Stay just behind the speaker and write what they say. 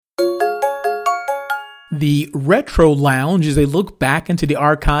The Retro Lounge is a look back into the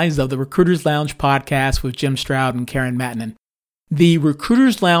archives of the Recruiters Lounge podcast with Jim Stroud and Karen Mattinen. The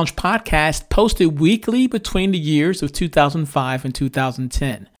Recruiters Lounge podcast posted weekly between the years of 2005 and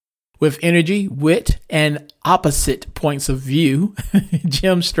 2010. With energy, wit, and opposite points of view,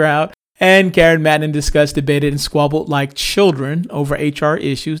 Jim Stroud and Karen Mattinen discussed, debated, and squabbled like children over HR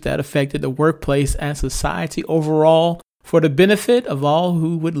issues that affected the workplace and society overall for the benefit of all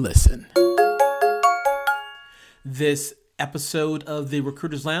who would listen. This episode of the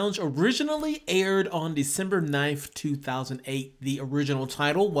Recruiters Lounge originally aired on December 9th, 2008. The original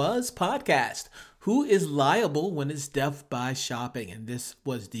title was Podcast, Who is Liable When It's Death by Shopping? And this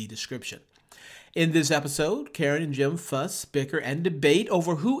was the description. In this episode, Karen and Jim fuss, bicker, and debate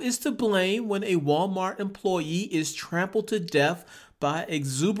over who is to blame when a Walmart employee is trampled to death by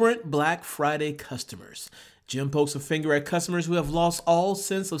exuberant Black Friday customers. Jim pokes a finger at customers who have lost all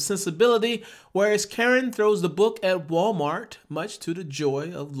sense of sensibility, whereas Karen throws the book at Walmart, much to the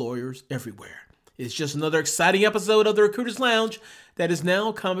joy of lawyers everywhere. It's just another exciting episode of the Recruiters Lounge that is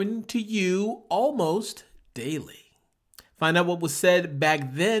now coming to you almost daily. Find out what was said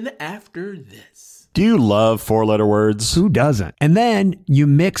back then after this. Do you love four-letter words? Who doesn't? And then you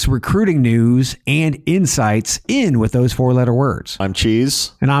mix recruiting news and insights in with those four-letter words. I'm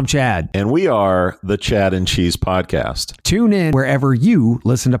Cheese. And I'm Chad. And we are the Chad and Cheese Podcast. Tune in wherever you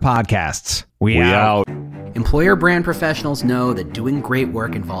listen to podcasts. We out. Employer brand professionals know that doing great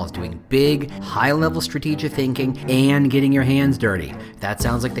work involves doing big, high-level strategic thinking and getting your hands dirty. If that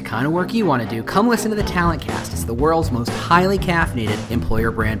sounds like the kind of work you want to do, come listen to the Talent Cast. It's the world's most highly caffeinated employer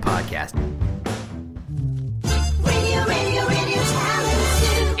brand podcast.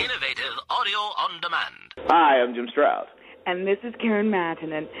 Innovative audio on demand. Hi, I'm Jim Stroud. And this is Karen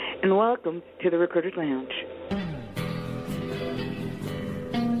Mattinen, and welcome to the Recruiters Lounge.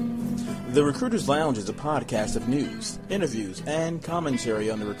 The Recruiters Lounge is a podcast of news, interviews, and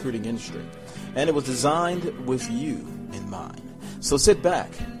commentary on the recruiting industry, and it was designed with you in mind. So sit back,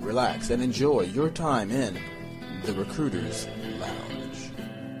 relax, and enjoy your time in the Recruiters Lounge.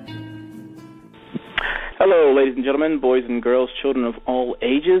 Hello, ladies and gentlemen, boys and girls, children of all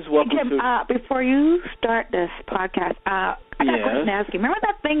ages. Welcome Jim, to... before you start this podcast, I got a question to ask you. Remember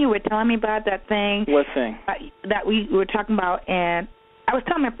that thing you were telling me about, that thing? What thing? That we were talking about, and I was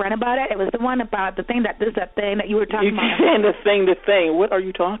telling my friend about it. It was the one about the thing that you were talking about. You're saying the thing. What are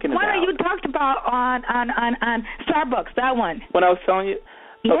you talking about? One that you talked about on Starbucks, that one. When I was telling you?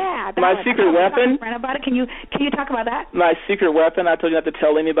 Yeah. My secret weapon? My friend about it. Can you talk about that? My secret weapon I told you not to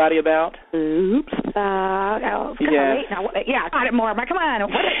tell anybody about? Oops. Yes. Now, yeah, I got it more. But come on.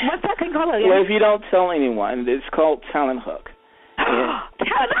 What's that thing called? Well, if you don't tell anyone, it's called Talent Hook. That's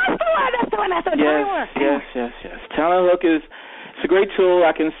the one. Yes. Talent Hook is... It's a great tool.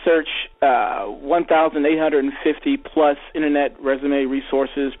 I can search 1,850 plus internet resume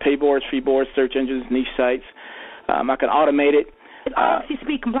resources, pay boards, free boards, search engines, niche sites. I can automate it. It's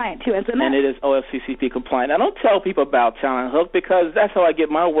OFCCP compliant too, isn't it? And it is OFCCP compliant. I don't tell people about Talent Hook because that's how I get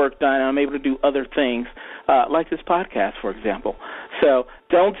my work done, and I'm able to do other things, like this podcast, for example. So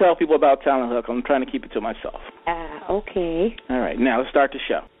don't tell people about Talent Hook. I'm trying to keep it to myself. Okay. All right. Now let's start the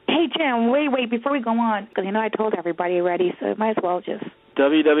show. Hey, Jim, wait, before we go on, because I told everybody already, so might as well just...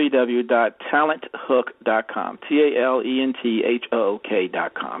 www.talenthook.com.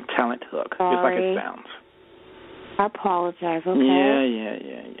 TALENTHOOK.com. Talent Hook. Sorry. Just like it sounds. I apologize,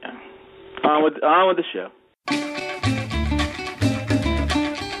 okay? Yeah. On with the show.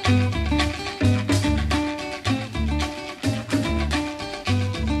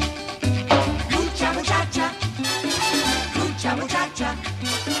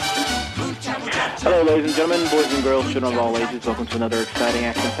 Hello, ladies and gentlemen, boys and girls, children of all ages. Welcome to another exciting,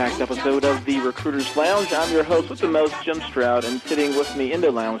 action-packed episode of the Recruiters Lounge. I'm your host with the most, Jim Stroud, and sitting with me in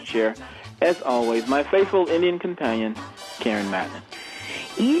the lounge chair, as always, my faithful Indian companion, Karen Mattinen.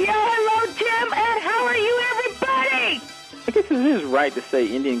 Yeah, hello, Jim, and how are you, everybody? I guess it is right to say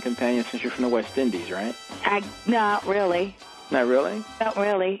Indian companion since you're from the West Indies, right? Not really. Not really? Not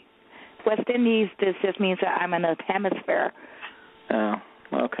really. West Indies, this just means that I'm in the hemisphere. Oh.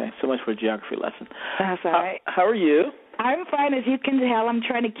 Okay, so much for a geography lesson. That's all right. How are you? I'm fine. As you can tell, I'm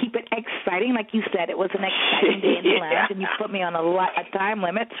trying to keep it exciting. Like you said, it was an exciting day in the lounge, and you put me on a time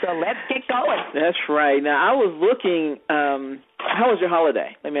limit, so let's get going. That's right. Now, I was looking, how was your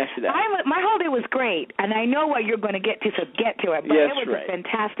holiday? Let me ask you that. My holiday was great, and I know what you're going to get to, so get to it. But yes, it was right. a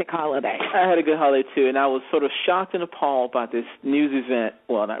fantastic holiday. I had a good holiday, too, and I was sort of shocked and appalled by this news event.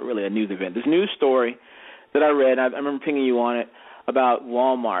 Well, not really a news event. This news story that I read, I remember pinging you on it, about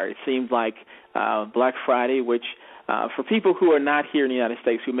Walmart. It seems like Black Friday, which For people who are not here in the United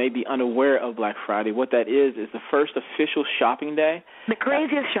States who may be unaware of Black Friday, what that is the first official shopping day. The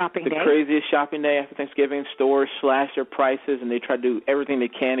craziest shopping day. The craziest shopping day after Thanksgiving. Stores slash their prices, and they try to do everything they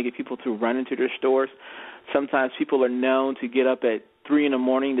can to get people to run into their stores. Sometimes people are known to get up at 3 in the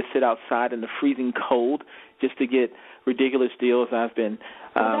morning to sit outside in the freezing cold just to get ridiculous deals. I've been.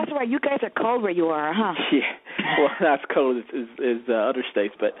 Well, that's right. You guys are cold where you are, huh? Yeah. Well, not as cold as other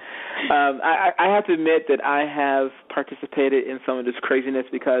states, but I have to admit that I have participated in some of this craziness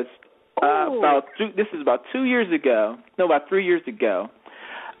because this is about 2 years ago. No, about 3 years ago.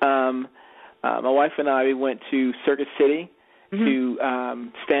 My wife and I, we went to Circuit City to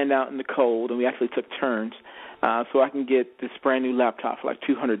stand out in the cold, and we actually took turns. So I can get this brand new laptop for like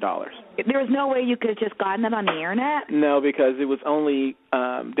 $200. There was no way you could have just gotten it on the internet? No, because it was only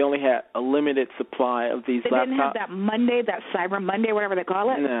they only had a limited supply of these laptops. They didn't have that Monday, that Cyber Monday, whatever they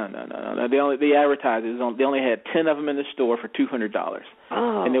call it? No. They advertised it. They only had 10 of them in the store for $200.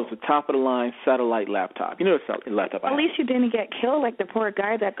 Oh. And it was a top-of-the-line satellite laptop. You know the laptop I have. At least you didn't get killed like the poor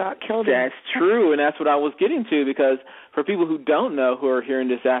guy that got killed. That's true, and that's what I was getting to, because for people who don't know, who are hearing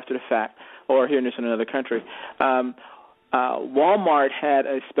this after the fact, or hearing this in another country, Walmart had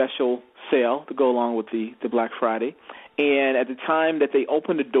a special sale to go along with the Black Friday, and at the time that they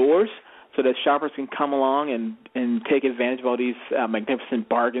opened the doors so that shoppers can come along and take advantage of all these magnificent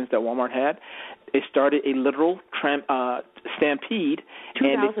bargains that Walmart had, it started a literal stampede.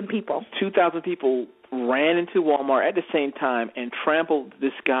 2,000 people. 2,000 people ran into Walmart at the same time and trampled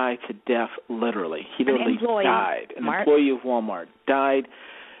this guy to death, literally. He literally died. An employee of Walmart died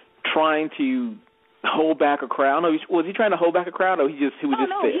trying to hold back a crowd. No, was he trying to hold back a crowd, or he was just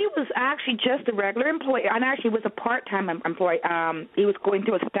No, he was actually just a regular employee, and actually was a part-time employee. He was going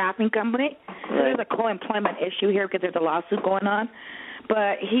through a staffing company. Right. So there's a co-employment issue here because there's a lawsuit going on.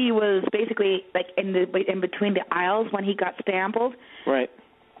 But he was basically like in between the aisles when he got stampled. Right.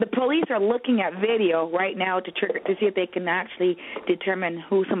 The police are looking at video right now to see if they can actually determine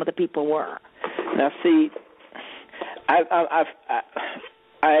who some of the people were. Now, see, I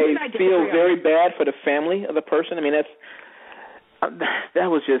feel very bad for the family of the person. I mean, that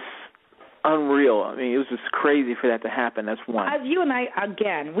was just unreal. I mean, it was just crazy for that to happen. That's one. As you and I,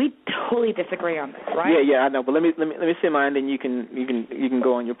 again, we totally disagree on this, right? Yeah, I know. But let me say mine, then you can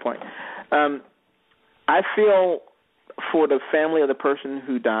go on your point. I feel for the family of the person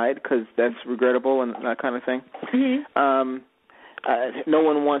who died, because that's regrettable and that kind of thing. Mm-hmm. No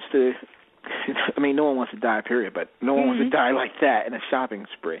one wants to. I mean, no one wants to die, period, but no one wants to die like that in a shopping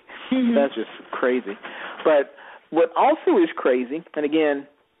spree. Mm-hmm. That's just crazy. But what also is crazy, and again,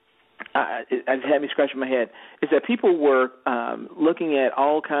 it had me scratching my head, is that people were looking at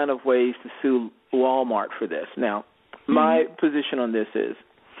all kind of ways to sue Walmart for this. Now, my position on this is,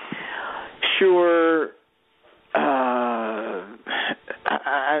 sure,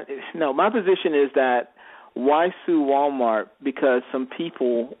 my position is that why sue Walmart? Because some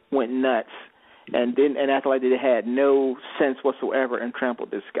people went nuts and acted like they had no sense whatsoever and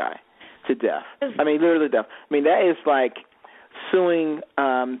trampled this guy to death. I mean, literally death. I mean, that is like suing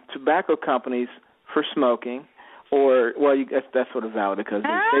tobacco companies for smoking, or that's sort of valid because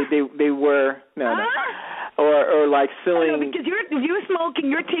they were no. Or like suing. No, because you're smoking,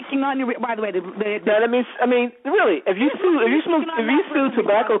 you're taking on your. By the way, I mean, really, if you sue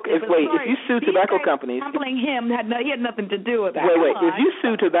tobacco companies, trampling him he had nothing to do with that. Wait, if you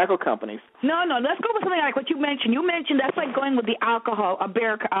sue tobacco companies. No, let's go with something like what you mentioned. You mentioned that's like going with the alcohol, a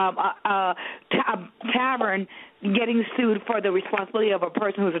tavern getting sued for the responsibility of a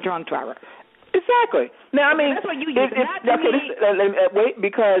person who's a drunk driver. Exactly. Now, I mean, that's what you use. Wait,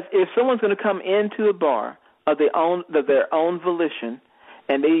 because if someone's going to come into a bar of their own volition,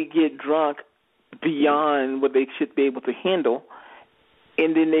 and they get drunk beyond what they should be able to handle,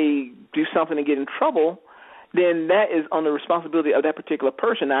 and then they do something and get in trouble, then that is on the responsibility of that particular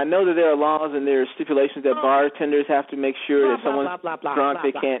person. Now, I know that there are laws and there are stipulations that bartenders have to make sure that someone's drunk,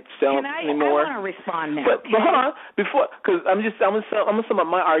 they can't sell anymore. I want to respond now. But hold on, because I'm going to sum up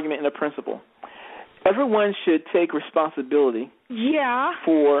my argument in a principle. Everyone should take responsibility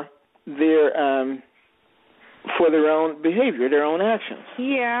for their own behavior, their own actions.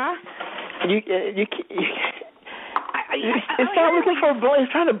 Yeah. It's not looking for blame.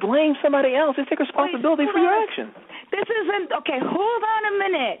 It's trying to blame somebody else. Just take responsibility for your actions. This isn't okay. Hold on a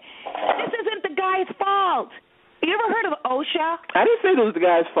minute. This isn't the guy's fault. You ever heard of OSHA? I didn't say it was the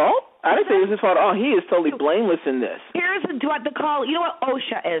guy's fault. I didn't say it was his fault. Oh, he is totally blameless in this. Here's what they call. You know what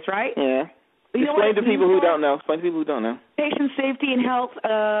OSHA is, right? Yeah. Explain to people who don't know. Patient Safety and Health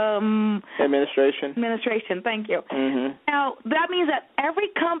Administration. Thank you. Mm-hmm. Now, that means that every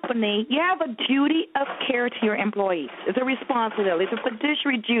company, you have a duty of care to your employees. It's a responsibility. It's a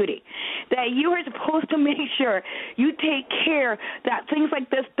fiduciary duty that you are supposed to make sure you take care that things like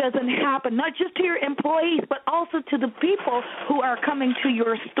this doesn't happen, not just to your employees, but also to the people who are coming to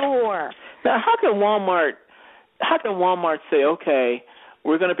your store. Now, how can Walmart say, okay,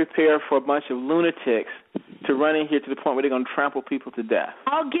 we're going to prepare for a bunch of lunatics to run in here to the point where they're going to trample people to death?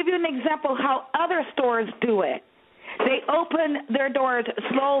 I'll give you an example how other stores do it. They open their doors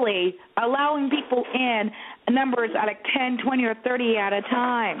slowly, allowing people in numbers at like 10, 20, or 30 at a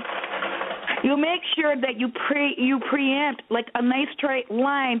time. You make sure that you preempt like a nice straight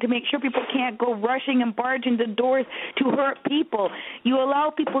line to make sure people can't go rushing and barging the doors to hurt people. You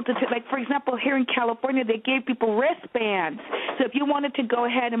allow people to, like, for example, here in California, they gave people wristbands. So if you wanted to go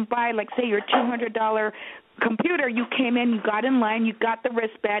ahead and buy, like, say, your $200 computer, you came in, you got in line, you got the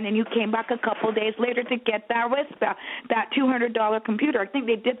wristband, and you came back a couple days later to get that wristband, that $200 computer. I think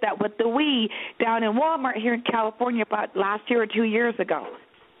they did that with the Wii down in Walmart here in California about last year or 2 years ago.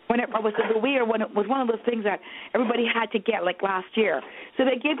 When it was the Wii, or when it was one of those things that everybody had to get, like last year. So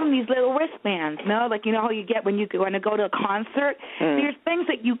they gave them these little wristbands, like you know how you get when you want to go to a concert? There's things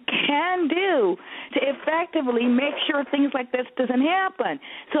that you can do to effectively make sure things like this doesn't happen.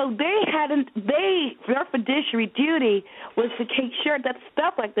 So their fiduciary duty was to take sure that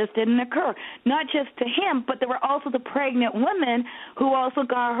stuff like this didn't occur, not just to him, but there were also the pregnant women who also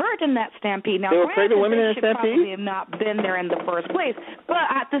got hurt in that stampede. Now, there were pregnant women in the stampede? Probably have not been there in the first place, but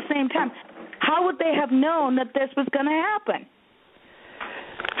at the same time, how would they have known that this was going to happen?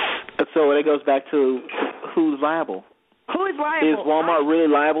 So it goes back to who's liable. Who is liable? Is Walmart really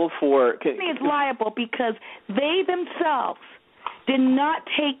liable for? I think it's liable because they themselves did not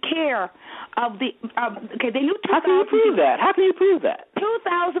take care of the. They knew 2,000. How can you prove that?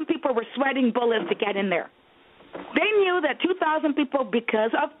 2,000 people were sweating bullets to get in there. They knew that 2,000 people,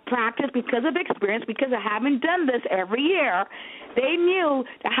 because of practice, because of experience, because of having done this every year, they knew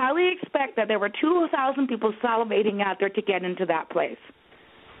to highly expect that there were 2,000 people salivating out there to get into that place.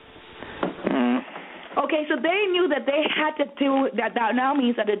 Okay, so they knew that they had to do that. That now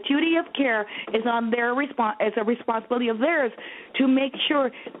means that a duty of care is on their is a responsibility of theirs to make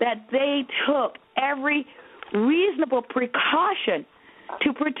sure that they took every reasonable precaution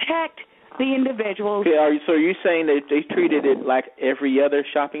to protect the individuals. Okay, so are you saying that they treated it like every other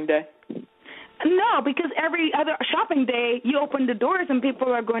shopping day? No, because every other shopping day, you open the doors and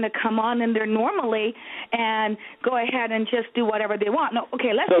people are going to come on in there normally and go ahead and just do whatever they want. No, okay,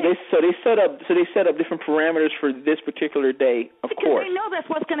 they set up different parameters for this particular day, of course. Because they know that's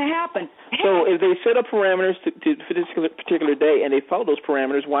what's going to happen. So if they set up parameters for this particular day and they follow those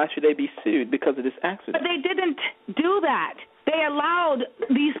parameters, why should they be sued because of this accident? But they didn't do that. They allowed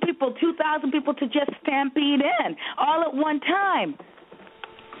these people, 2,000 people, to just stampede in all at one time.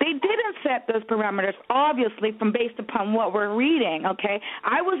 They didn't set those parameters, obviously, based upon what we're reading, okay?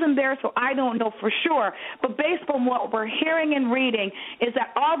 I wasn't there, so I don't know for sure. But based on what we're hearing and reading is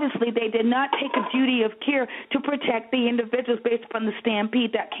that obviously they did not take a duty of care to protect the individuals based upon the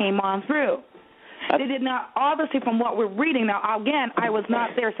stampede that came on through. They did not, obviously, from what we're reading. Now, again, I was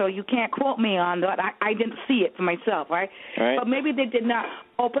not there, so you can't quote me on that. I didn't see it for myself, right? But maybe they did not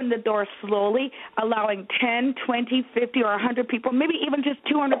open the door slowly, allowing 10, 20, 50, or 100 people, maybe even just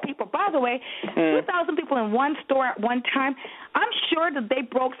 200 people. By the way, 2,000 people in one store at one time, I'm sure that they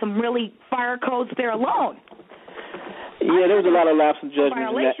broke some really fire codes there alone. Yeah, there was a lot of lapses in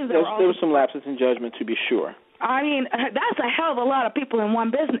judgment. There were some lapses in judgment, to be sure. I mean, that's a hell of a lot of people in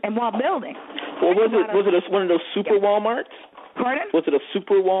one building. Well, was it one of those super Walmarts? Pardon? Was it a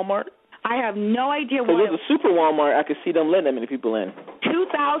super Walmart? I have no idea what. If it was a super Walmart, I could see them letting that many people in.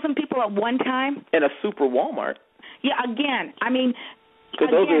 2,000 people at one time? In a super Walmart? Yeah, again, I mean. Because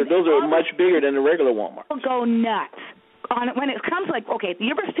those are much bigger than the regular Walmart. People go nuts. When it comes like, okay, do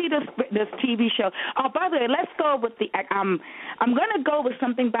you ever see this TV show? Oh, by the way, let's go with I'm going to go with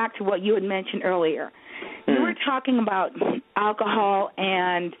something back to what you had mentioned earlier. You were talking about alcohol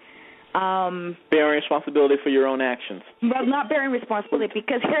and bearing responsibility for your own actions. Well, not bearing responsibility,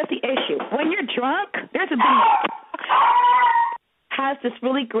 because here's the issue. When you're drunk, there's a thing has this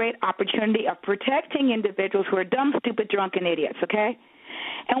really great opportunity of protecting individuals who are dumb, stupid, drunk, and idiots, okay?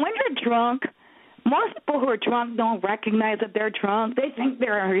 And when you're drunk, most people who are drunk don't recognize that they're drunk. They think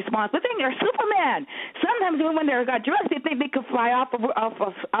they're irresponsible. They think they're Superman. Sometimes even when they got drunk, they think they could fly off of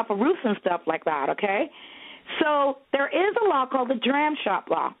roofs and stuff like that, okay? So there is a law called the dram shop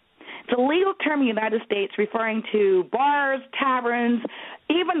law. It's a legal term in the United States referring to bars, taverns,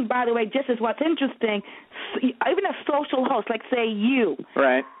 even by the way, just as what's interesting, even a social host, like say you.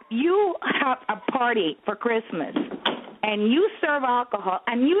 Right. You have a party for Christmas, and you serve alcohol,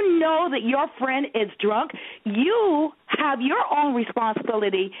 and you know that your friend is drunk, you have your own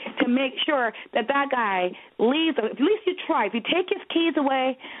responsibility to make sure that that guy leaves. At least you try. If you take his keys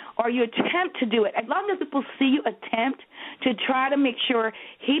away or you attempt to do it, as long as people see you attempt to try to make sure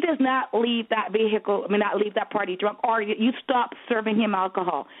he does not leave that not leave that party drunk, or you stop serving him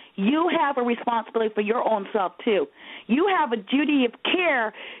alcohol. You have a responsibility for your own self, too. You have a duty of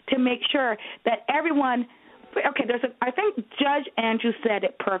care to make sure that everyone – okay, I think Judge Andrew said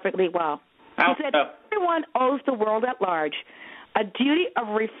it perfectly well. He said everyone owes the world at large a duty of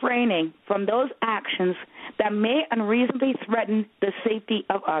refraining from those actions that may unreasonably threaten the safety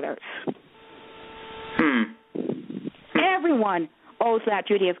of others. Everyone owes that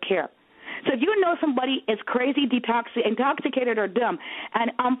duty of care. So if you know somebody is crazy, intoxicated, or dumb,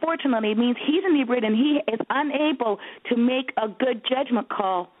 and unfortunately it means he's inebriated and he is unable to make a good judgment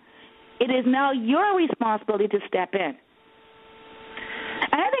call, it is now your responsibility to step in.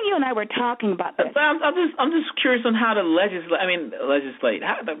 And I think you and I were talking about this. I'm just curious on how to legislate,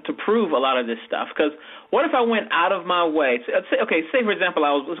 how to prove a lot of this stuff. Because what if I went out of my way? Say for example,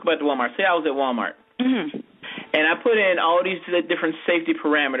 let's go back to Walmart. Say I was at Walmart, and I put in all these different safety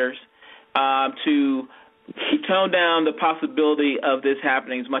parameters to tone down the possibility of this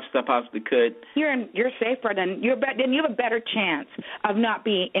happening as much as I possibly could. You're safer, then you have a better chance of not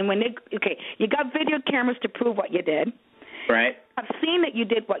being. And you got video cameras to prove what you did. Right. I've seen that you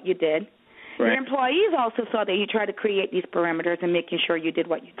did what you did. Right. Your employees also saw that you tried to create these parameters and making sure you did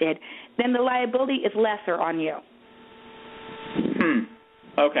what you did. Then the liability is lesser on you.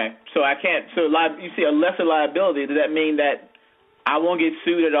 Okay. So I can't. So you see a lesser liability. Does that mean that I won't get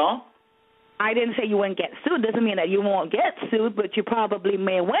sued at all? I didn't say you wouldn't get sued. Doesn't mean that you won't get sued, but you probably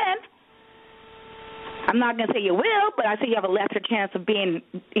may win. I'm not going to say you will, but I say you have a lesser chance of being,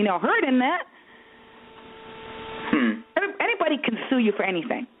 hurt in that. Anybody can sue you for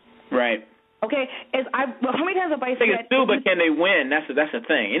anything. Right. Okay. How many times have I said? They can sue, but can they win? That's the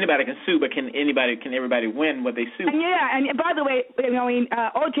thing. Anybody can sue, but can everybody win what they sue? And by the way,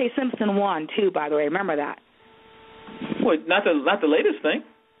 O.J. Simpson won too. By the way, remember that. Well, not the latest thing.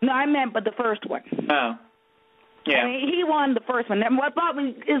 No, I meant but the first one. Oh. Yeah. He won the first one. And what probably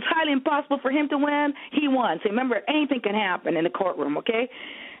is highly impossible for him to win, he won. So remember, anything can happen in the courtroom, okay?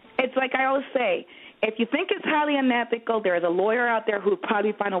 It's like I always say, if you think it's highly unethical, there is a lawyer out there who will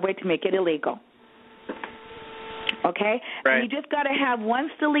probably find a way to make it illegal. Okay? Right. And you just got to have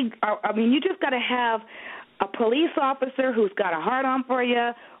you just got to have a police officer who's got a hard on for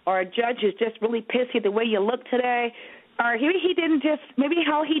you, or a judge who's just really pissed at the way you look today. Or he's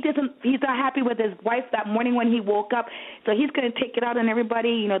not happy with his wife that morning when he woke up, so he's going to take it out on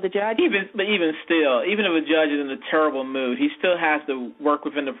everybody, the judge. Even still, even if a judge is in a terrible mood, he still has to work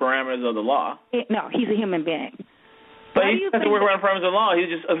within the parameters of the law. No, he's a human being. But he has to work around the parameters of the law.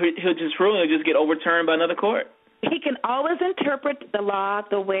 He'll just get overturned by another court. He can always interpret the law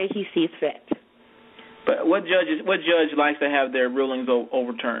the way he sees fit. But what judge likes to have their rulings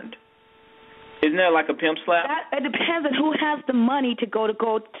overturned? Isn't that like a pimp slap? It depends on who has the money to go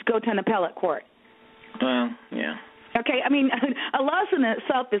to an appellate court. Well, yeah. Okay, a lawsuit in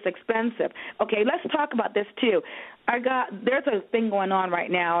itself is expensive. Okay, let's talk about this too. There's a thing going on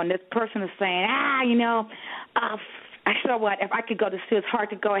right now, and this person is saying, if I could go to sue, it's hard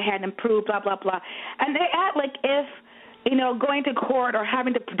to go ahead and prove, blah, blah, blah. And they act like if, going to court or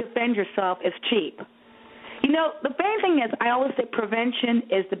having to defend yourself is cheap. The main thing is I always say prevention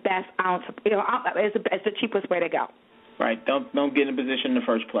is the best ounce, is the cheapest way to go. Right. Don't get in a position in the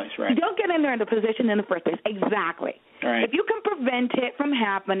first place, right? Don't get in there in the position in the first place. Exactly. Right. If you can prevent it from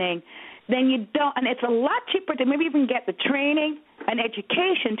happening, then you don't, and it's a lot cheaper to maybe even get the training and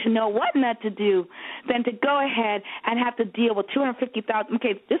education to know what not to do than to go ahead and have to deal with $250,000.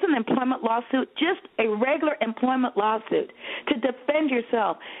 Okay, this is an employment lawsuit, just a regular employment lawsuit to defend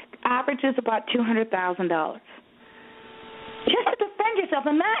yourself averages about $200,000. Just to defend yourself,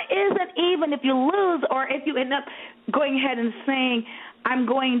 and that isn't even if you lose or if you end up going ahead and saying, I'm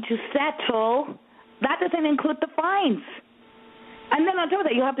going to settle. That doesn't include the fines. And then on top of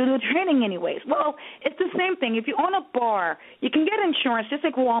that, you have to do training anyways. Well, it's the same thing. If you own a bar, you can get insurance just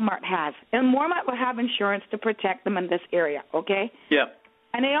like Walmart has. And Walmart will have insurance to protect them in this area, okay? Yeah.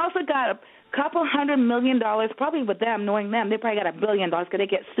 And they also got a couple $100 million, probably with them, knowing them, they probably got $1 billion because they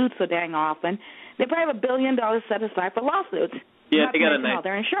get sued so dang often. They probably have $1 billion set aside for lawsuits. Yeah, they got all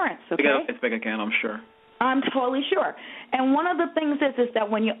their insurance, okay? They got a big account, I'm sure. I'm totally sure. And one of the things is that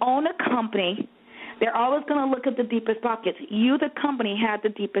when you own a company They're always going to look at the deepest pockets. You, the company, had the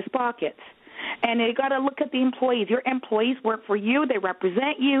deepest pockets. And they got to look at the employees. Your employees work for you. They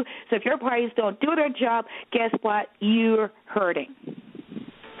represent you. So if your employees don't do their job, guess what? You're hurting.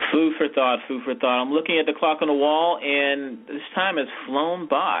 Food for thought, food for thought. I'm looking at the clock on the wall, and this time has flown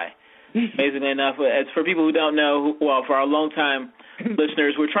by. Amazingly enough, as for people who don't know, well, for our longtime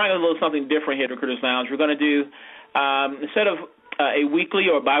listeners, we're trying a little something different here at Recruiters Lounge. We're going to do, instead of a weekly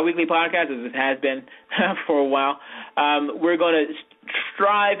or biweekly podcast, as it has been for a while, we're going to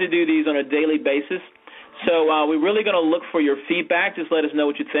strive to do these on a daily basis. So we're really going to look for your feedback. Just let us know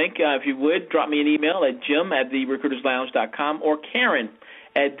what you think. If you would, drop me an email at jim@therecruiterslounge.com or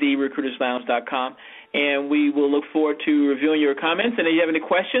Karen@therecruiterslounge.com, and we will look forward to reviewing your comments. And if you have any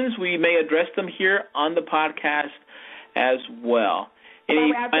questions, we may address them here on the podcast as well.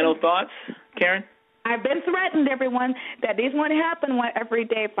 Any final thoughts, Karen? I've been threatened, everyone, that this won't happen every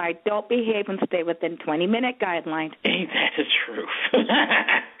day if I don't behave and stay within 20-minute guidelines. Ain't that the truth?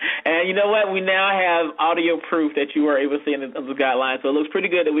 And you know what? We now have audio proof that you were able to see in the guidelines. So it looks pretty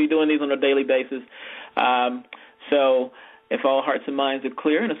good that we're doing these on a daily basis. So if all hearts and minds are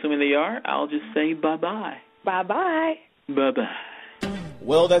clear, and assuming they are, I'll just say bye-bye. Bye-bye. Bye-bye.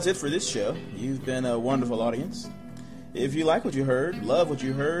 Well, that's it for this show. You've been a wonderful audience. If you like what you heard, love what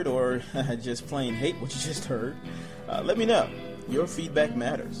you heard, or just plain hate what you just heard, let me know. Your feedback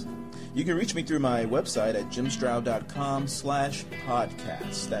matters. You can reach me through my website at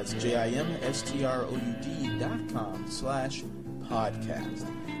jimstroud.com/podcast. That's JIMSTROUD.com/podcast.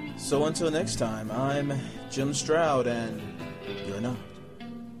 So until next time, I'm Jim Stroud, and you're not.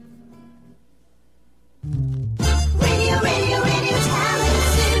 Radio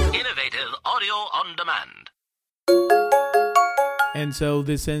Talent. Innovative audio on demand. And so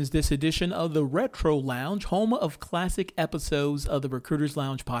this ends this edition of the Retro Lounge, home of classic episodes of the Recruiters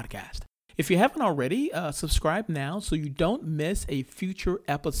Lounge podcast. If you haven't already, subscribe now so you don't miss a future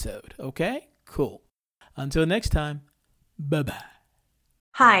episode. Okay? Cool. Until next time, bye-bye.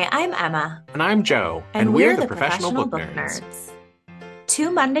 Hi, I'm Emma. And I'm Joe. And we're the Professional Book Nerds. 2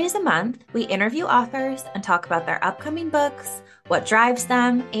 Mondays a month, we interview authors and talk about their upcoming books, what drives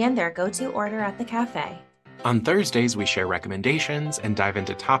them, and their go-to order at the cafe. On Thursdays, we share recommendations and dive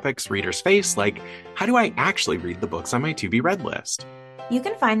into topics readers face, like how do I actually read the books on my to-be-read list? You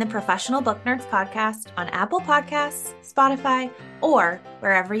can find the Professional Book Nerds podcast on Apple Podcasts, Spotify, or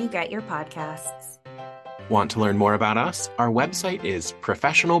wherever you get your podcasts. Want to learn more about us? Our website is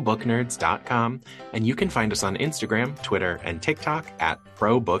professionalbooknerds.com, and you can find us on Instagram, Twitter, and TikTok at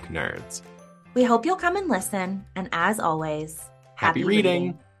ProBookNerds. We hope you'll come and listen, and as always, Happy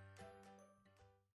reading.